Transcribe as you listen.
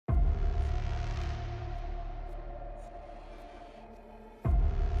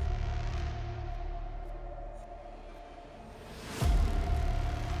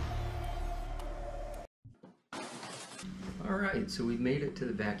Alright, so we've made it to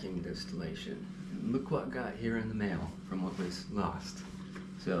the vacuum distillation. Look what got here in the mail from what was lost.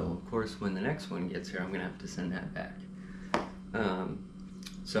 So, of course, when the next one gets here, I'm going to have to send that back.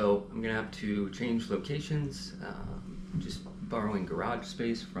 So, I'm going to have to change locations, just borrowing garage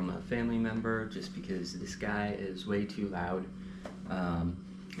space from a family member, just because this guy is way too loud.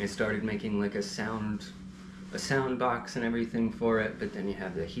 I started making like a sound box and everything for it, but then you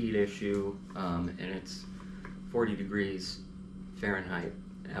have the heat issue, and it's 40 degrees Fahrenheit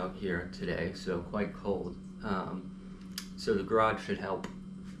out here today, so quite cold. So the garage should help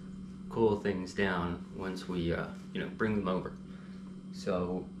cool things down once we bring them over.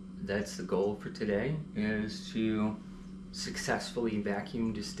 So that's the goal for today, is to successfully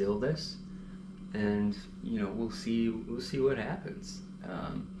vacuum distill this, and we'll see what happens.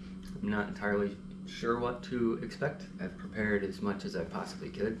 I'm not entirely sure what to expect. I've prepared as much as I possibly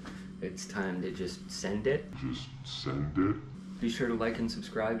could. It's time to just send it. Be sure to like and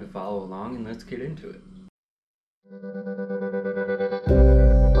subscribe to follow along, and let's get into it.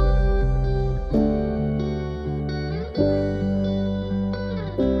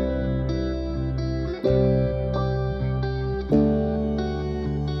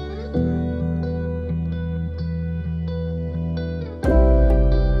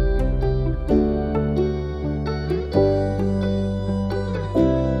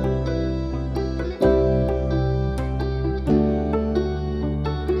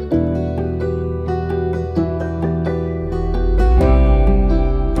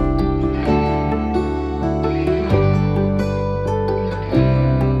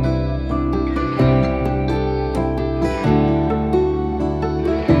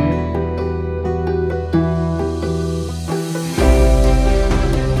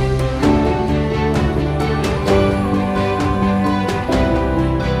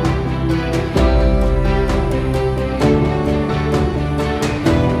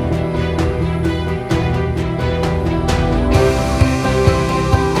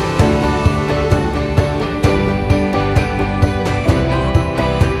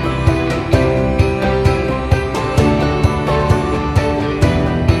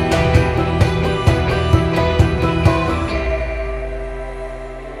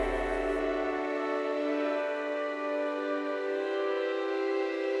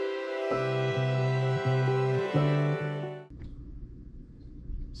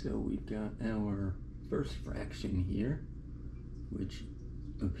 So we've got our first fraction here, which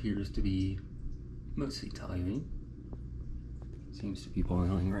appears to be mostly toluene. Seems to be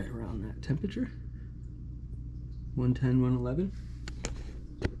boiling right around that temperature. 110, 111.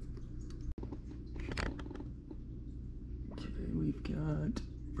 Okay, we've got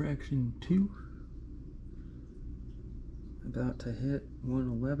fraction 2. About to hit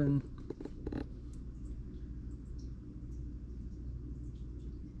 111.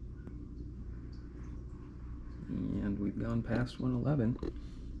 And we've gone past 111.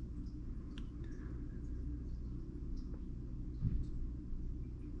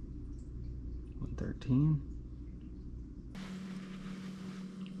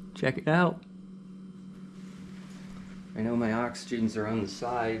 Check it out. I know my oxygens are on the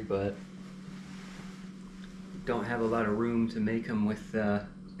side, but don't have a lot of room to make them with a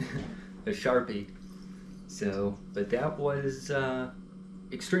Sharpie. So, but that was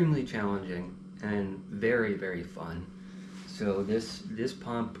extremely challenging and very, very fun. So this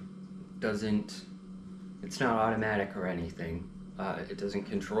pump it's not automatic or anything. It doesn't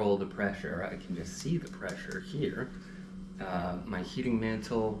control the pressure. I can just see the pressure here. My heating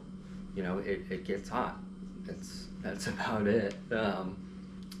mantle, it gets hot. That's about it.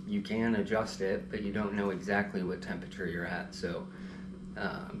 You can adjust it, but you don't know exactly what temperature you're at. So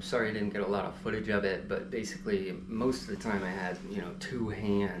I'm sorry I didn't get a lot of footage of it, but basically most of the time I had, two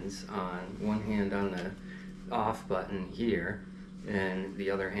hands on, one hand on the off button here, and the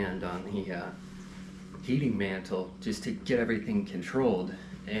other hand on the heating mantle, just to get everything controlled.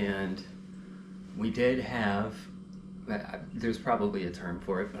 And we did have, there's probably a term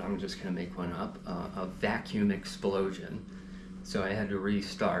for it, but I'm just going to make one up, a vacuum explosion. So I had to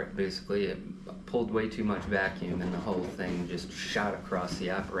restart. Basically, it pulled way too much vacuum, and the whole thing just shot across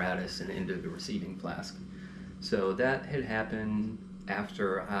the apparatus and into the receiving flask. So that had happened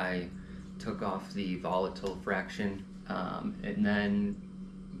after I took off the volatile fraction, and then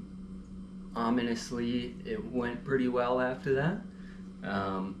ominously it went pretty well after that.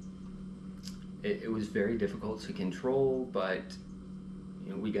 It was very difficult to control, but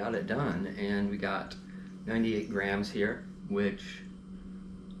we got it done, and we got 98 grams here, which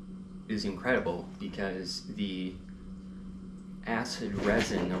is incredible because the acid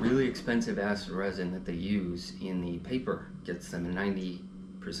resin, a really expensive acid resin that they use in the paper, gets them a 90%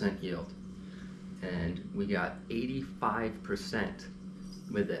 yield. And we got 85%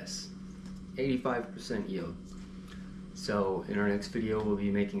 with this. 85% yield. So in our next video we'll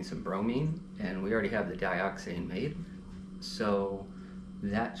be making some bromine, and we already have the dioxane made. So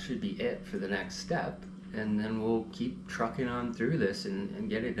that should be it for the next step, and then we'll keep trucking on through this and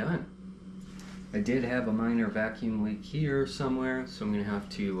get it done. I did have a minor vacuum leak here somewhere, so I'm going to have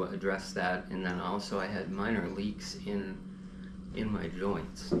to address that, and then also I had minor leaks in my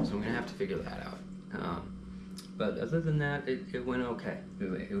joints, so I'm going to have to figure that out. But other than that, it went okay.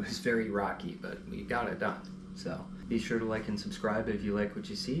 It was very rocky, but we got it done. So be sure to like and subscribe if you like what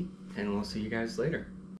you see, and we'll see you guys later.